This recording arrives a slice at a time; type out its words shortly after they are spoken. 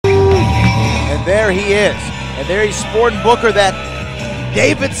And there he is. And there he's sporting, Booker, that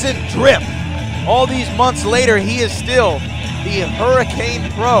Davidson drip. All these months later, he is still the Hurricane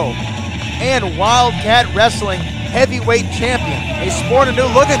Pro and Wildcat Wrestling heavyweight champion. He's sporting a new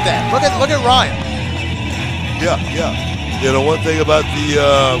look at that. Look at Ryan. Yeah. You know, one thing about the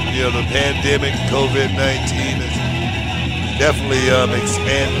the pandemic, COVID-19, is definitely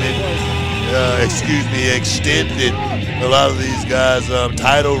extended a lot of these guys'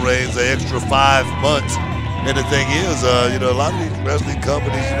 title reigns an extra 5 months. And the thing is, a lot of these wrestling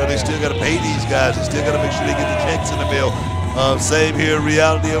companies, they still got to pay these guys. They still got to make sure they get the checks in the mail. Same here,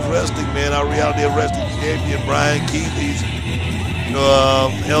 Reality of Wrestling, man. Our Reality of Wrestling champion, Bryan Keith, he's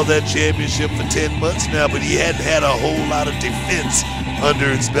held that championship for 10 months now, but he hadn't had a whole lot of defense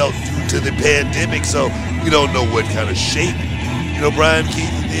under his belt due to the pandemic, so you don't know what kind of shape Bryan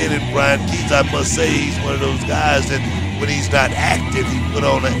Keith is in. And Bryan Keith, I must say, he's one of those guys that when he's not active, he put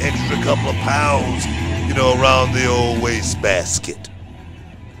on an extra couple of pounds, around the old wastebasket.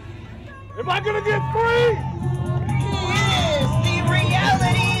 Am I gonna get free? He is the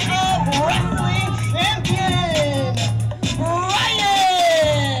Reality of Wrestling champion,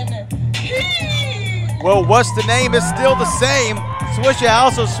 Bryan Keith. Well, what's the name is still the same. Swisha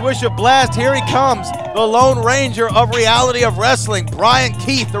House of Swisha Blast. Here he comes, the Lone Ranger of Reality of Wrestling, Bryan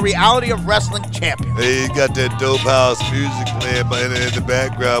Keith, the Reality of Wrestling champion. He got that dope house music playing in the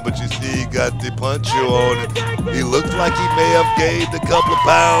background, but you see he got the poncho on, and he looks like he may have gained a couple of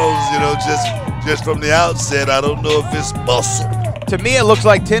pounds, just from the outset. I don't know if it's muscle. To me, it looks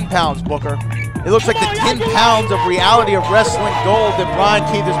like 10 pounds, Booker. It looks like the 10 pounds of Reality of Wrestling gold that Bryan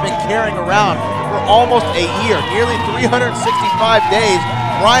Keith has been carrying around for almost a year, nearly 365 days.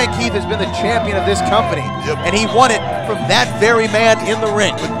 Bryan Keith has been the champion of this company, and he won it from that very man in the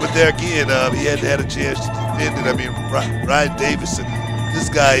ring. But there again, he hadn't had a chance to defend it. I mean, Ryan Davidson, this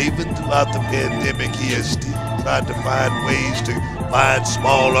guy, even throughout the pandemic, he has still tried to find ways to find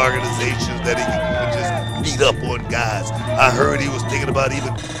small organizations that he can just beat up on guys. I heard he was thinking about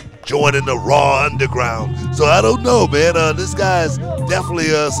even joining the Raw Underground. So I don't know, man. This guy's definitely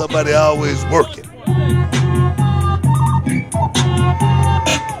somebody always working.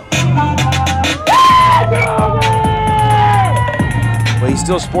 Well, he's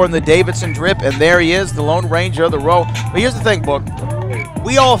still sporting the Davidson drip, and there he is, the Lone Ranger of the Row. But here's the thing, Book.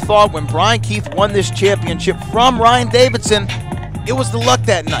 We all thought when Bryan Keith won this championship from Ryan Davidson, it was the luck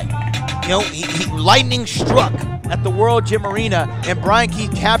that night. Lightning struck at the World Gym Arena, and Bryan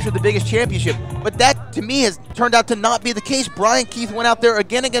Keith captured the biggest championship. But that, to me, has turned out to not be the case. Bryan Keith went out there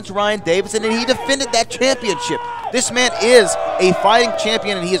again against Ryan Davidson, and he defended that championship. This man is a fighting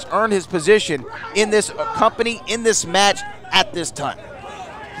champion, and he has earned his position in this company, in this match, at this time.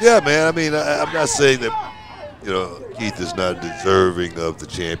 Yeah, man. I mean, I'm not saying that, Keith is not deserving of the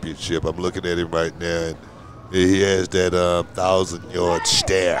championship. I'm looking at him right now, and he has that 1,000-yard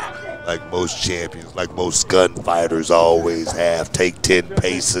stare, like most champions, like most gunfighters always have. Take 10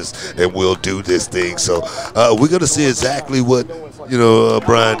 paces and we'll do this thing. So we're going to see exactly what,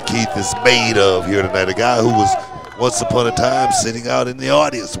 Bryan Keith is made of here tonight. A guy who was once upon a time sitting out in the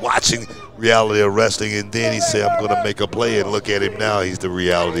audience watching Reality of Wrestling, and then he said, I'm going to make a play, and look at him now. He's the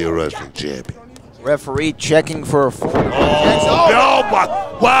Reality of Wrestling champion. Referee checking for a foul.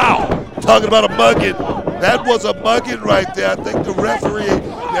 Wow. Talking about a mugging. That was a mugging right there. I think the referee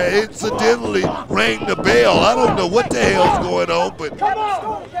incidentally rang the bell. I don't know what the hell's going on, but...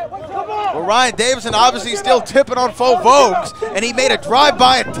 Well, Ryan Davidson obviously still tipping on faux vogues, and he made a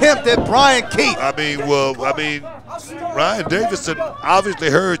drive-by attempt at Bryan Keith. Ryan Davidson obviously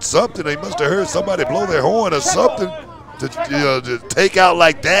heard something. He must have heard somebody blow their horn or something to take out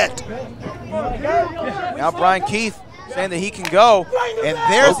like that. Now Bryan Keith saying that he can go, and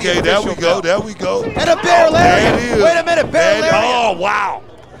there's the official bell. There we go. And a bear lariat. Wait a minute, bear lariat. Oh, wow.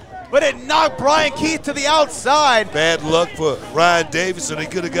 But it knocked Bryan Keith to the outside. Bad luck for Ryan Davidson. He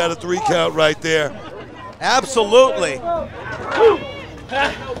could have got a 3 count right there. Absolutely.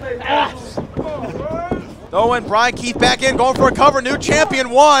 Throwing Bryan Keith back in, going for a cover. New champion,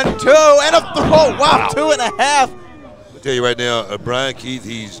 1, 2, and a throw. Wow, 2.5. I'll tell you right now, Bryan Keith,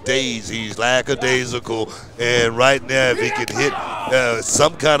 he's lackadaisical, and right now if he can hit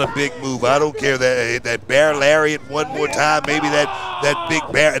some kind of big move, I don't care, that bear lariat one more time, maybe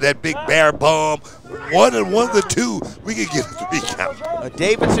that big bear bomb, one of the two, we can get a 3 count. A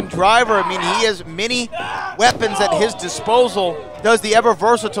Davidson driver, I mean, he has many weapons at his disposal, does the ever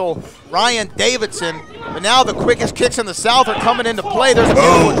versatile Ryan Davidson, but now the quickest kicks in the South are coming into play. There's a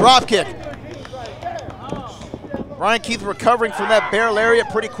beautiful drop kick. Bryan Keith recovering from that bear lariat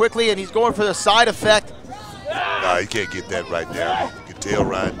pretty quickly, and he's going for the side effect. No, you can't get that right there. You can tell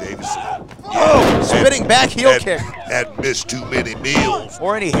Ryan Davidson Oh, spinning back heel kick. Hadn't missed too many meals.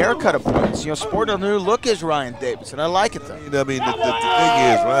 Or any haircut appointments. You know, sporting a new look is Ryan Davidson. I like it, though. You know, I mean, the thing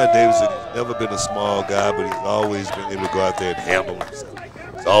is, Ryan Davidson has never been a small guy, but he's always been able to go out there and handle himself.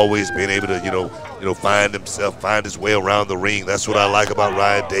 He's always been able to, you know, find himself, find his way around the ring. That's what I like about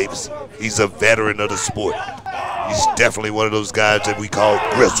Ryan Davidson. He's a veteran of the sport. He's definitely one of those guys that we call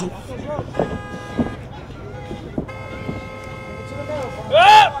grizzle.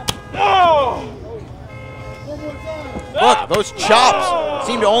 Look, those chops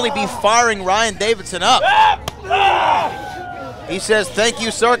seem to only be firing Ryan Davidson up. He says, "Thank you,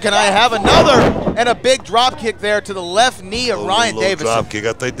 sir. Can I have another?" And a big drop kick there to the left knee of Ryan Davidson. Drop kick.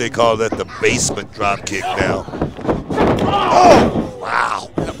 I think they call that the basement drop kick now. Oh, wow.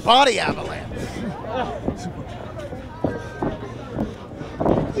 And a body avalanche.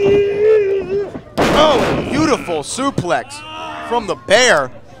 Oh, beautiful suplex from the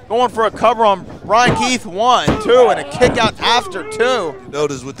Bear. Going for a cover on Bryan Keith, 1, 2, and a kick out after 2.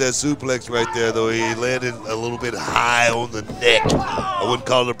 Notice with that suplex right there, though, he landed a little bit high on the neck. I wouldn't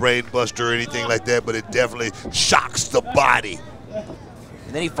call it a brain buster or anything like that, but it definitely shocks the body.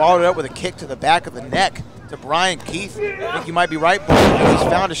 And then he followed it up with a kick to the back of the neck to Bryan Keith. I think you might be right, but he's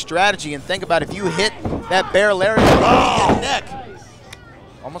found a strategy. And think about if you hit that Bear lariat on the neck.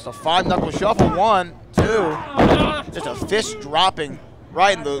 Almost a 5-knuckle shuffle, 1, 2. Just a fist dropping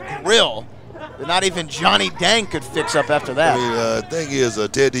right in the grill that not even Johnny Dang could fix up after that. I mean, the thing is,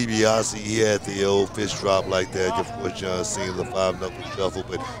 Ted DiBiase, he had the old fist drop like that. Of course, John Cena, the 5-knuckle shuffle.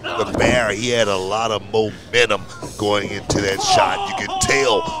 But the Bear, he had a lot of momentum going into that shot. You can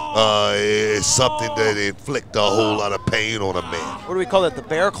tell it's something that inflict a whole lot of pain on a man. What do we call it, the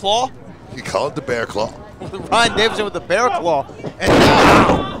Bear Claw? You call it the Bear Claw. Ryan Davidson with the Bear Claw. And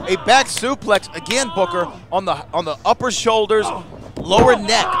now a back suplex, again, Booker, on the upper shoulders, lower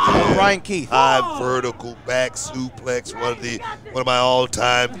neck of Bryan Keith. High vertical back suplex, one of my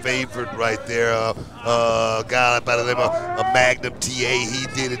all-time favorite right there. Guy by the name of Magnum TA, he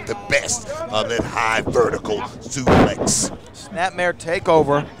did it the best on that high vertical suplex. Snapmare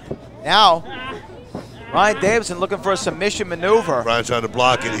takeover. Now, Ryan Davidson looking for a submission maneuver. Ryan trying to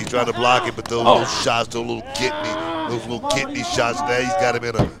block it. He's trying to block it, but those little shots, those little kidney shots. Now he's got him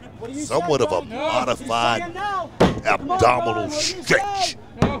in a somewhat of a modified abdominal stretch.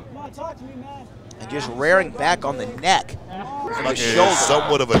 And just rearing back on the neck. From the shoulder.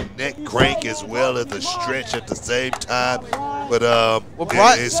 Somewhat of a neck crank as well as a stretch at the same time. But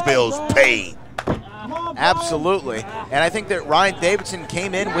it spells pain. Absolutely. And I think that Ryan Davidson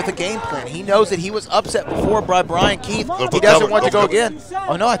came in with a game plan. He knows that he was upset before by Bryan Keith. He doesn't want to go again.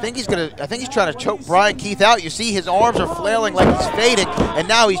 Oh no, I think he's trying to choke Bryan Keith out. You see his arms are flailing like he's fading, and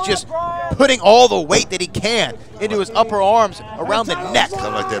now he's just putting all the weight that he can into his upper arms around the neck. Kind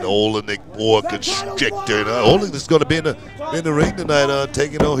of like that Olenek boa constrictor. Olenek is going to be in the ring tonight,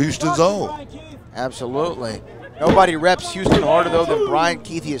 taking on Houston's own. Absolutely. Nobody reps Houston harder, though, than Bryan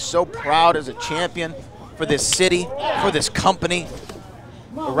Keith. He is so proud as a champion for this city, for this company.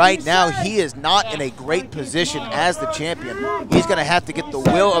 But right now, he is not in a great position as the champion. He's going to have to get the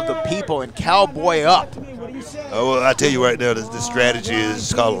will of the people and cowboy up. Oh, well, I tell you right now, the strategy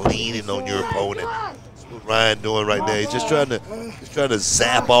is called leaning on your opponent. That's what Ryan doing right now. He's just trying to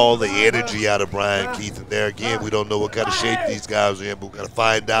zap all the energy out of Bryan Keith. And there again, we don't know what kind of shape these guys are in, but we're going to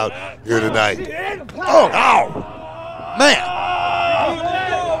find out here tonight. Oh, man.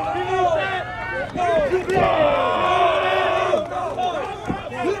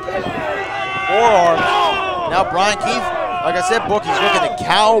 Forearms. Now Bryan Keith, like I said, Book, he's looking to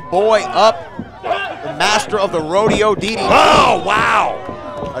cowboy up the master of the rodeo DDT. Oh, wow.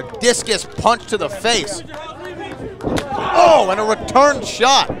 A discus punch to the face. Oh, and a return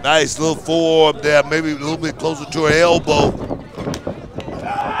shot. Nice little forearm there, maybe a little bit closer to her elbow.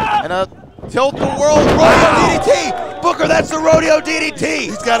 And a tilt-the-world rodeo DDT. Booker, that's the rodeo DDT.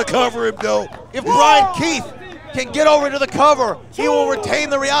 He's got to cover him, though. If Bryan Keith can get over to the cover, he will retain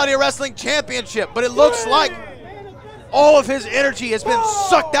the Reality Wrestling Championship. But it looks like all of his energy has been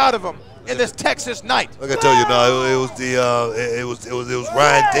sucked out of him in this Texas night. Like I tell you, no, it was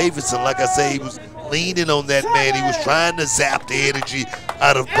Ryan Davidson. Like I say, he was leaning on that man. He was trying to zap the energy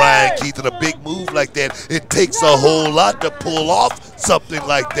out of Bryan Keith. And a big move like that, it takes a whole lot to pull off something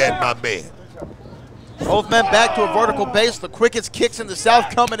like that, my man. Both men back to a vertical base. The quickest kicks in the South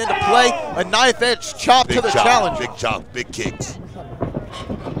coming into play. A knife-edge chop to the challenger. Big chop, big kicks.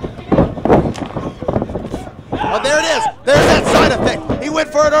 Oh, there it is. There's that side effect. He went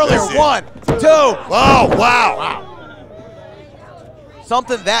for it earlier. 1, 2. Oh, wow.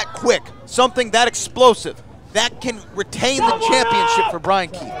 Something that quick, something that explosive, that can retain the championship for Bryan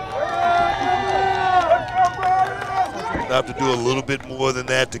Keith. have to do a little bit more than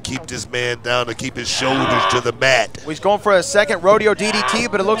that to keep this man down, to keep his shoulders to the mat. He's going for a second rodeo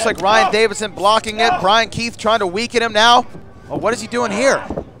DDT, but it looks like Ryan Davidson blocking it. Bryan Keith trying to weaken him now. Oh, what is he doing here?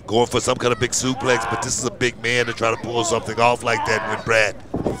 Going for some kind of big suplex, but this is a big man to try to pull something off like that with Brad.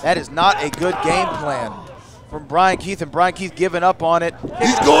 That is not a good game plan from Bryan Keith, and Bryan Keith giving up on it.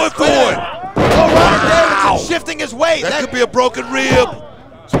 He's going for it. Oh, Ryan Davidson shifting his weight. That could be a broken rib.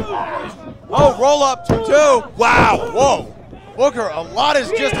 Oh, roll up, 2. Wow. Whoa. Booker, a lot has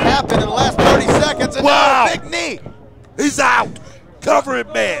just happened in the last 30 seconds, and now a big knee. He's out. Cover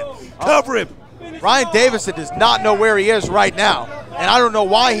him, man. Cover him. Ryan Davidson does not know where he is right now, and I don't know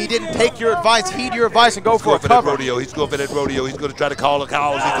why he didn't take your advice, heed your advice, and go for a cover. He's going for that rodeo. He's going to try to call the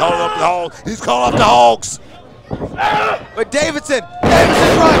cows. He's calling up the hogs. He's calling up the hogs. But Davidson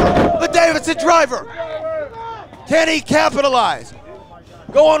driver, the Davidson driver. Can he capitalize?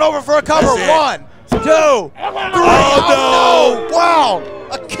 Going over for a cover. 1, 2, 3. Oh, no. Wow.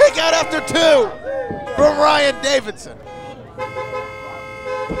 A kick out after 2 from Ryan Davidson.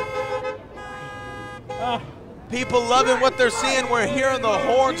 People loving what they're seeing. We're hearing the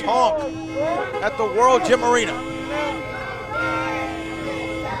horns honk at the World Gym Arena.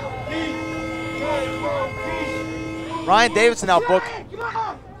 Ryan Davidson now booked.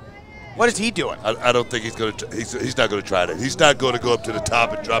 What is he doing? I don't think he's going to. He's not going to try that. He's not going to go up to the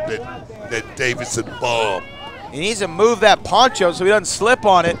top and drop that Davidson bomb. He needs to move that poncho so he doesn't slip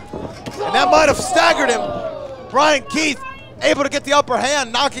on it, and that might have staggered him. Bryan Keith able to get the upper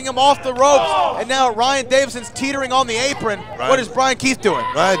hand, knocking him off the ropes, and now Ryan Davidson's teetering on the apron. What is Bryan Keith doing?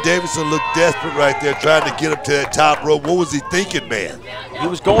 Ryan Davidson looked desperate right there, trying to get him to that top rope. What was he thinking, man? He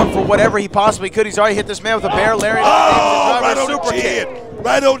was going for whatever he possibly could. He's already hit this man with a bear lariat. Oh, right on the chin.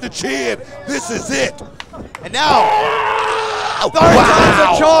 Right on the chin. This is it. And now, third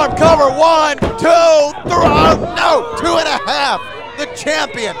time's a charm. Cover. 1, 2, 3. Oh, no, 2.5. The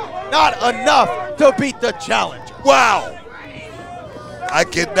champion. Not enough to beat the challenger. Wow. I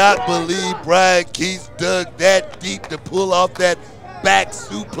cannot believe Bryan Keith dug that deep to pull off that back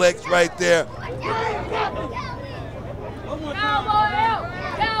suplex right there.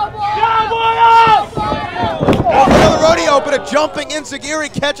 Another rodeo, but a jumping enziguri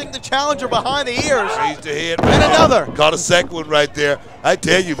catching the challenger behind the ears. Raised the head. And another. Caught a second one right there. I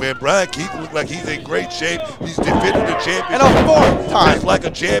tell you, man, Bryan Keith looks like he's in great shape. He's defending the champion. And a 4th time. Just like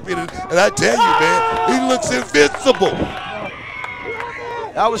a champion. And I tell you, man, he looks invincible.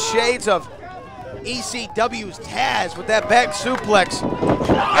 That was shades of ECW's Taz with that back suplex.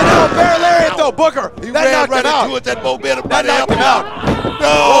 And now a bear lariat though, Booker. He that ran knocked right him out. into it. That momentum That knocked him out.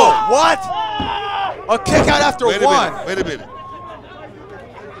 No. Oh, what? A kick out after 1. Wait a minute.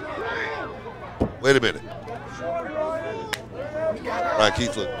 Wait a minute. Bryan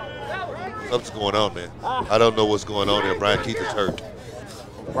Keith, look, something's going on, man. I don't know what's going on here. Bryan Keith is hurt.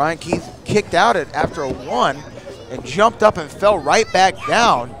 Bryan Keith kicked out it after a 1 and jumped up and fell right back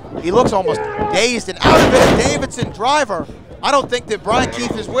down. He looks almost dazed and out of it. A Davidson driver. I don't think that Bryan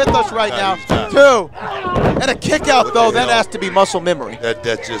Keith is with us right now. 2. And a kick out though, that has to be muscle memory.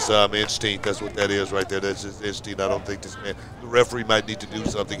 That's just instinct. That's what that is right there. That's just instinct. I don't think this man, the referee might need to do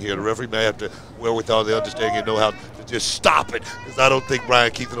something here. The referee may have to, wherewithal the understanding and know how to just stop it. Because I don't think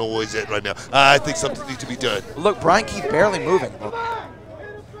Bryan Keith knows where he's at right now. I think something needs to be done. Look, Bryan Keith barely moving. Look,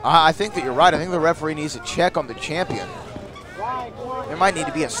 I think that you're right. I think the referee needs to check on the champion. There might need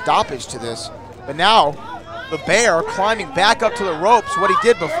to be a stoppage to this. But now, the bear climbing back up to the ropes. What he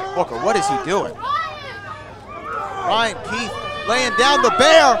did before. Booker, what is he doing? Bryan Keith laying down the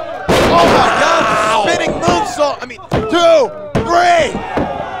bear. Oh my God, spinning moonsault. 2, 3.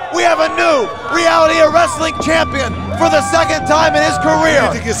 We have a new Reality of Wrestling champion for the 2nd time in his career.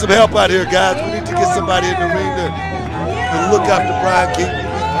 We need to get some help out here, guys. We need to get somebody in the ring to look after Bryan Keith.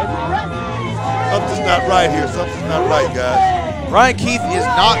 Something's not right here. Something's not right, guys. Bryan Keith is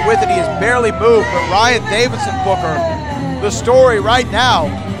not with it. He has barely moved, but Ryan Davidson, Booker, the story right now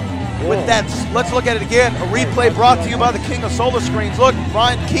with that, let's look at it again. A replay brought to you by the King of Solar Screens. Look,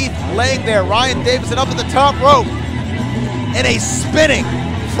 Bryan Keith laying there. Ryan Davidson up at the top rope in a spinning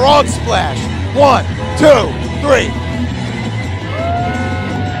frog splash. 1, 2, 3.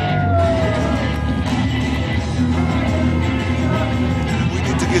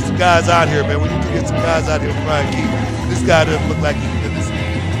 Get some guys out here, man. We need to get some guys out here for Bryan Keith. This guy doesn't look like he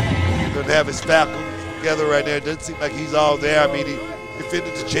doesn't have his faculties together right there. It doesn't seem like he's all there. I mean, he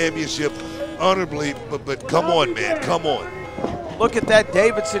defended the championship honorably, but come on, man, come on. Look at that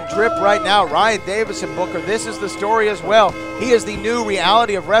Davidson drip right now. Ryan Davidson, Booker, this is the story as well. He is the new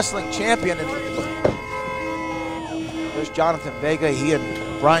Reality of Wrestling champion. And there's Jonathan Vega. He and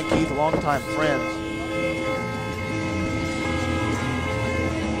Bryan Keith, longtime friends.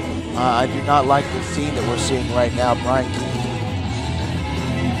 I do not like the scene that we're seeing right now. Bryan Keith.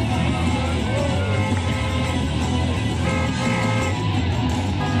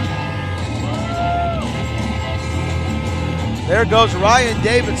 There goes Ryan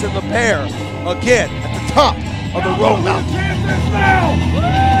Davidson, the pair, again at the top of the Road Mountain.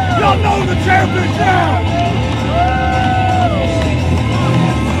 Y'all know the champions now!